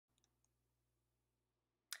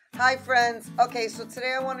Hi friends. Okay, so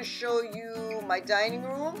today I want to show you my dining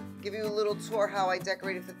room, give you a little tour how I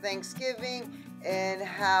decorated for Thanksgiving and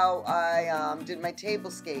how I did my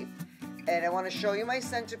tablescape. And I want to show you my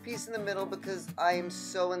centerpiece in the middle because I am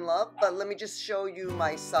so in love. But let me just show you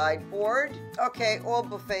my sideboard. Okay, or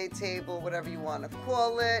buffet table, whatever you want to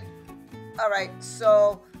call it. All right,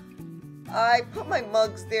 so I put my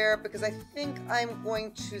mugs there because I think I'm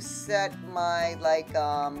going to set my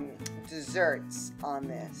desserts on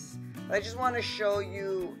this. But I just want to show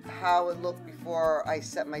you how it looked before I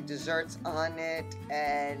set my desserts on it,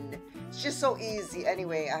 and it's just so easy.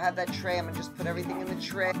 Anyway, I have that tray. I'm gonna just put everything in the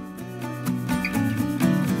tray.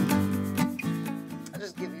 I'll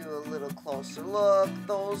just give you a little closer look.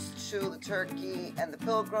 Those two, the turkey and the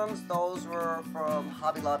pilgrims, those were from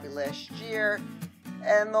Hobby Lobby last year.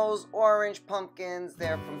 And those orange pumpkins,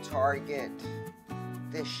 they're from Target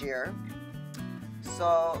this year.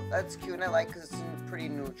 So that's cute, and I like because it's pretty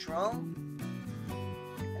neutral.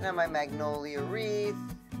 And then my magnolia wreath,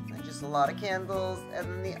 and just a lot of candles. And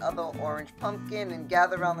then the other orange pumpkin, and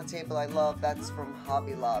gather around the table I love, that's from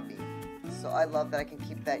Hobby Lobby. So I love that I can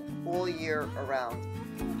keep that all year around.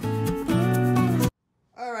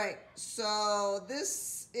 Alright, so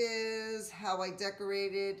this is how I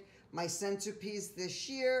decorated my centerpiece this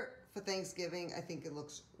year for Thanksgiving. I think it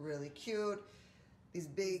looks really cute. These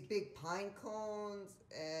big pine cones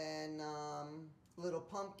and little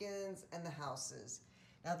pumpkins and the houses.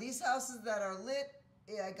 Now these houses that are lit,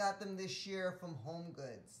 I got them this year from Home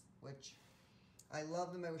Goods, which I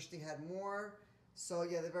love them. I wish they had more. So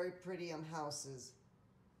yeah, they're very pretty houses.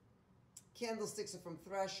 Candlesticks are from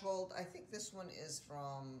Threshold. I think this one is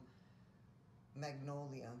from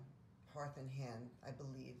Magnolia, Hearth and Hand, I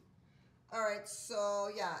believe. All right, so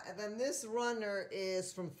yeah, and then this runner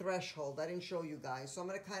is from Threshold. I didn't show you guys, so I'm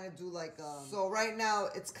gonna kind of do like so right now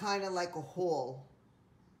it's kind of like a haul.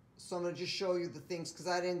 So I'm gonna just show you the things because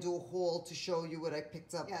I didn't do a haul to show you what I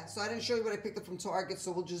picked up. Yeah, so I didn't show you what I picked up from Target,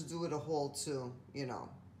 so we'll just do it a haul too, you know,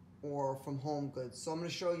 or from Home Goods. So I'm gonna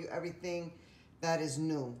show you everything that is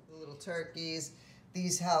new. The little turkeys.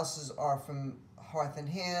 These houses are from Hearth and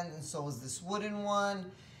Hand, and so is this wooden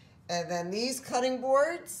one. And then these cutting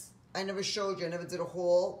boards, I never showed you, I never did a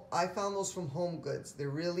haul. I found those from Home Goods. They're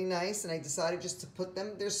really nice, and I decided just to put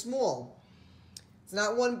them. They're small. It's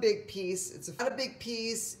not one big piece. It's not a big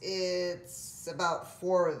piece. It's about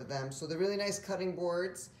 4 of them. So they're really nice cutting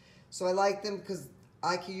boards. So I like them because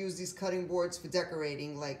I can use these cutting boards for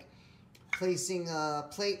decorating, like placing a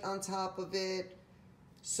plate on top of it.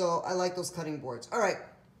 So I like those cutting boards. All right.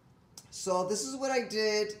 So this is what I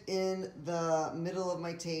did in the middle of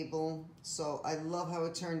my table. So I love how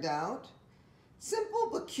it turned out. Simple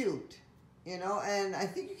but cute, you know, and I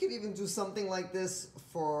think you could even do something like this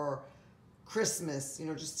for Christmas. You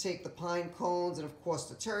know, just take the pine cones and of course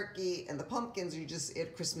the turkey and the pumpkins, and you just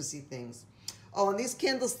add Christmassy things. Oh, and these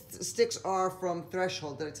candlesticks are from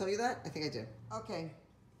Threshold. Did I tell you that? I think I did. Okay,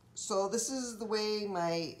 so this is the way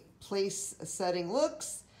my place setting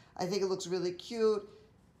looks. I think it looks really cute.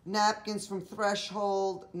 Napkins from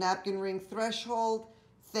Threshold, napkin ring Threshold.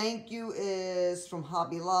 Thank you is from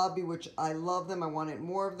Hobby Lobby, which I love them. I wanted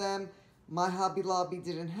more of them. My Hobby Lobby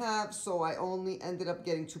didn't have, so I only ended up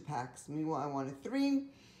getting 2 packs. Meanwhile, I wanted 3,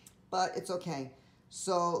 but it's okay.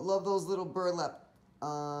 So love those little burlap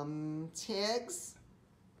tags.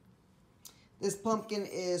 This pumpkin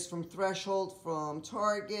is from Threshold from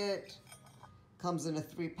Target. Comes in a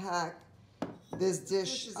 3-pack. This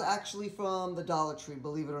dish is actually from the Dollar Tree,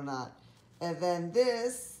 believe it or not. And then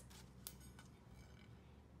this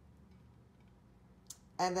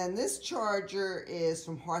charger is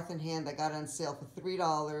from Hearth and Hand. I got it on sale for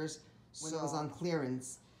 $3 when it was on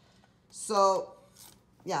clearance. So,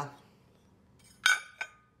 yeah.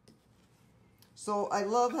 So I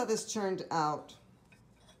love how this turned out.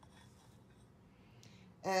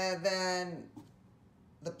 And then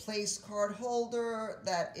the place card holder,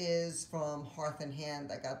 that is from Hearth and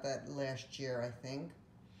Hand. I got that last year, I think.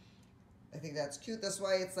 I think that's cute. That's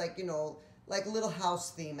why it's like, you know, like a little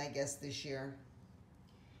house theme, I guess, this year.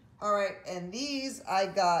 All right, and these I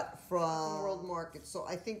got from World Market. So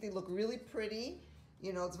I think they look really pretty.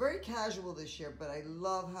 You know, it's very casual this year, but I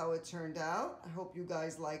love how it turned out. I hope you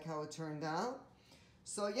guys like how it turned out.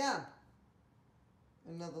 So yeah,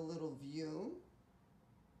 another little view.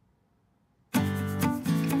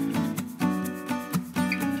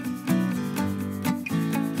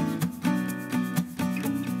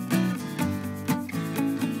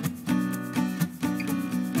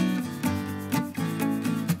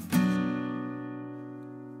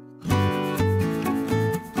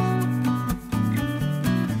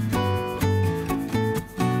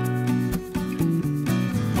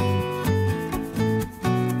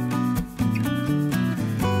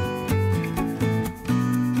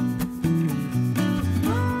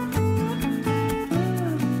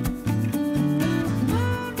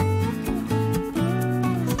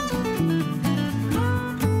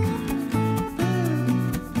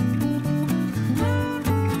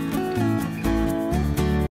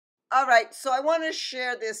 right, so I want to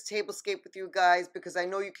share this tablescape with you guys because I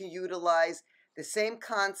know you can utilize the same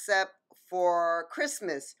concept for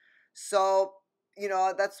Christmas. So,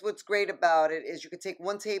 that's what's great about it is you could take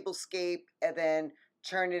one tablescape and then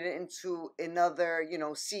turn it into another,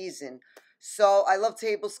 season. So I love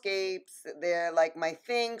tablescapes. They're like my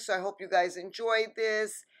thing. So I hope you guys enjoyed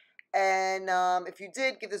this. And if you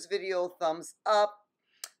did, give this video a thumbs up.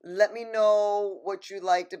 Let me know what you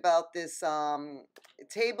liked about this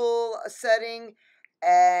table setting,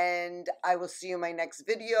 and I will see you in my next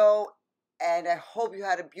video. And I hope you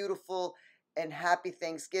had a beautiful and happy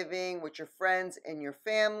Thanksgiving with your friends and your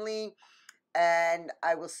family. And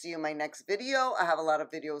I will see you in my next video. I have a lot of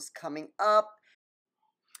videos coming up.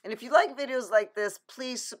 And if you like videos like this,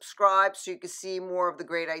 please subscribe so you can see more of the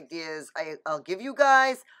great ideas I'll give you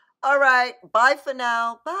guys. All right, bye for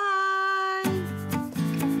now. Bye.